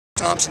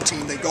Thompson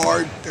team. They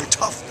guard, they're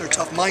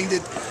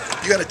tough-minded.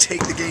 You got to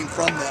take the game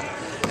from them.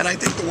 And I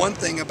think the one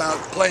thing about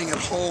playing at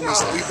home is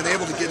that we've been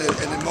able to get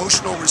an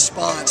emotional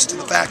response to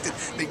the fact that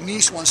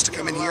McNeese wants to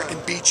come in here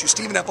and beat you.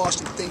 Stephen F.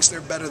 Austin thinks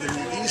they're better than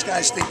you. These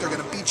guys think they're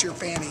going to beat your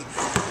fanny.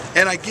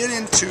 And I get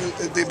into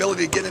the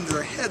ability to get into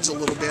their heads a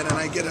little bit, and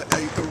I get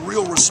a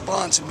real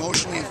response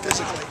emotionally and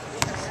physically.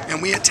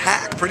 And we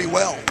attack pretty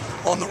well.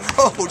 On the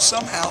road,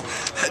 somehow,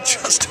 that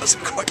just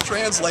doesn't quite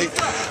translate.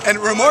 And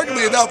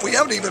remarkably enough, we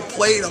haven't even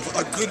played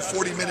a good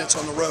 40 minutes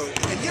on the road.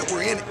 And yet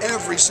we're in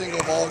every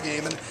single ball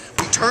game. And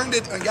we turned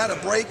it and got a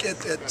break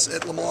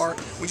at Lamar.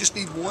 We just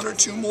need one or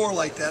two more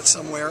like that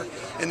somewhere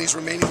in these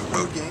remaining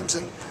road games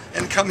and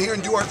come here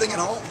and do our thing at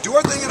home. Do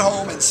our thing at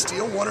home and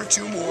steal one or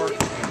two more,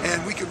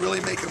 and we could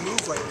really make a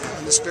move right now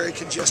in this very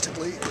congested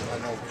league. I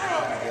know,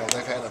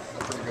 they've had a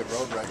pretty good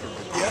road record.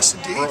 Yes,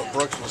 indeed.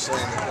 Brooks was saying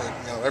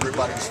that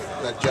everybody's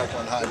that Jekyll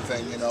and Hyde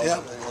thing.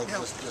 Yeah.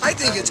 I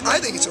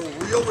think it's a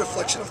real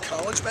reflection of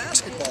college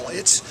basketball.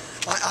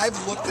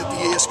 I've looked at the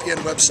ESPN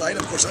website.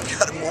 Of course, I've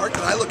got it marked,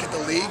 and I look at the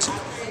leagues,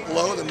 the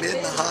low, the mid,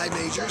 and the high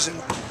majors, and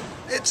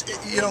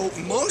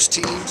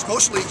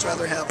most leagues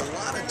rather have a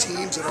lot of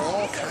teams that are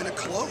all kind of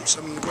close.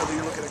 I mean, whether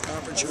you're looking at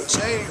Conference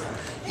USA or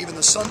even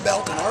the Sun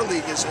Belt in our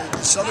league, the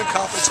Southern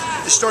Conference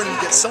is starting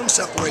to get some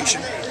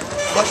separation.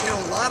 But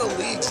a lot of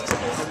leagues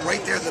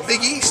right there, the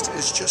Big East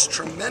is just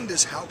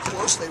tremendous how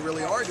close they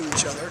really are to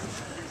each other.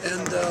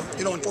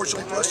 And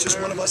unfortunately for us,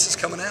 just one of us is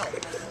coming out.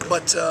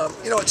 But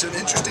it's an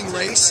interesting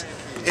race.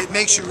 It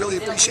makes you really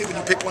appreciate when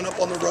you pick one up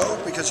on the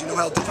road because you know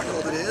how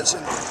difficult it is.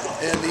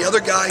 And the other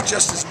guy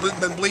just has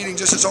been bleeding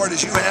just as hard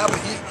as you have.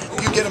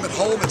 And you get him at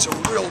home, it's a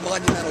real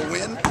monumental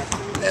win.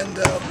 And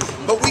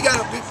but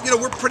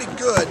we're pretty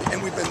good,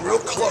 and we've been real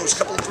close. A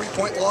couple of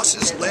three-point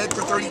losses, led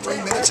for 33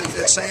 minutes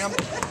at Sam.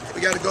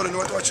 We got to go to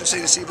Northwestern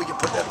State to see if we can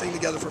put that thing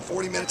together for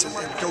 40 minutes and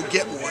go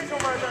get one,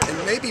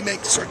 and maybe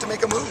start to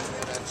make a move.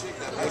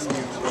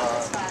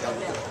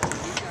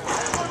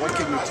 What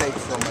can you take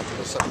from it?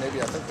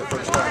 Maybe I think the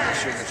first time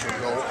this year that you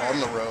go on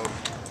the road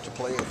to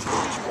play a team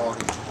that you've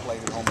already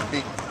played at home and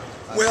beaten.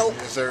 Well,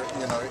 is there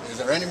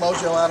any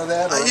mojo out of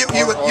that?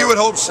 You would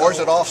hope so. Or is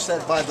it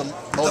offset by the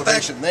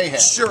motivation they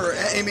have? Sure.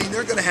 I mean,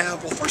 they're going to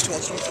have. Well, first of all,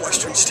 it's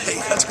Northwestern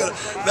State. That's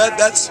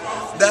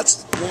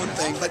one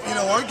thing. But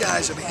our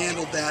guys have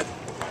handled that.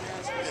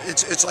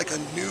 It's like a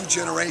new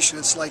generation.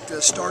 It's like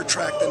the Star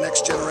Trek, the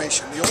Next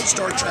Generation. The old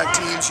Star Trek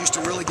teams used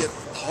to really get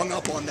hung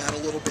up on that a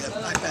little bit.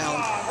 I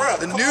found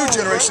the new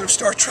generation of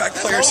Star Trek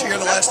players here in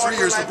the last 3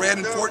 years, the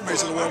Brandon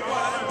Fortners of the world,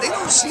 they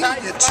don't seem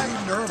to get too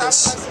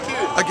nervous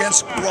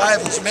against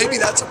rivals. Maybe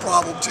that's a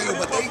problem too,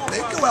 but they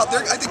go out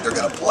there. I think they're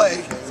going to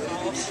play.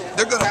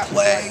 They're going to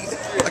play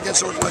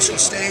against Northwestern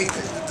State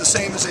the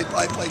same as they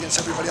probably play against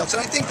everybody else.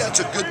 And I think that's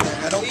a good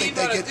thing. I don't think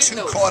they get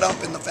too caught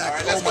up in the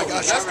fact that, oh my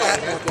gosh, it's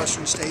at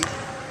Northwestern State.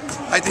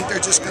 I think they're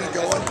just going to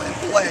go and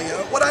play.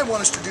 What I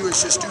want us to do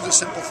is just do the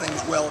simple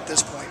things well at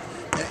this point.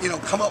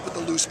 Come up with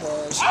the loose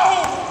balls.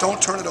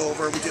 Don't turn it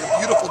over. We did a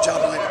beautiful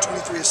job tonight with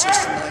 23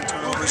 assists and 9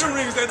 turnovers.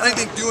 And I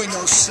think doing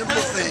those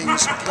simple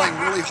things, playing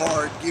really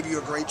hard, give you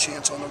a great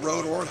chance on the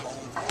road or at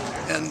home.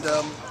 And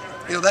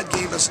that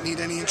game doesn't need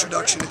any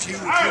introduction. If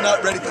you're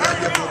not ready for that,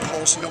 you have no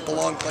pulse. You don't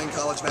belong playing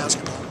college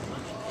basketball.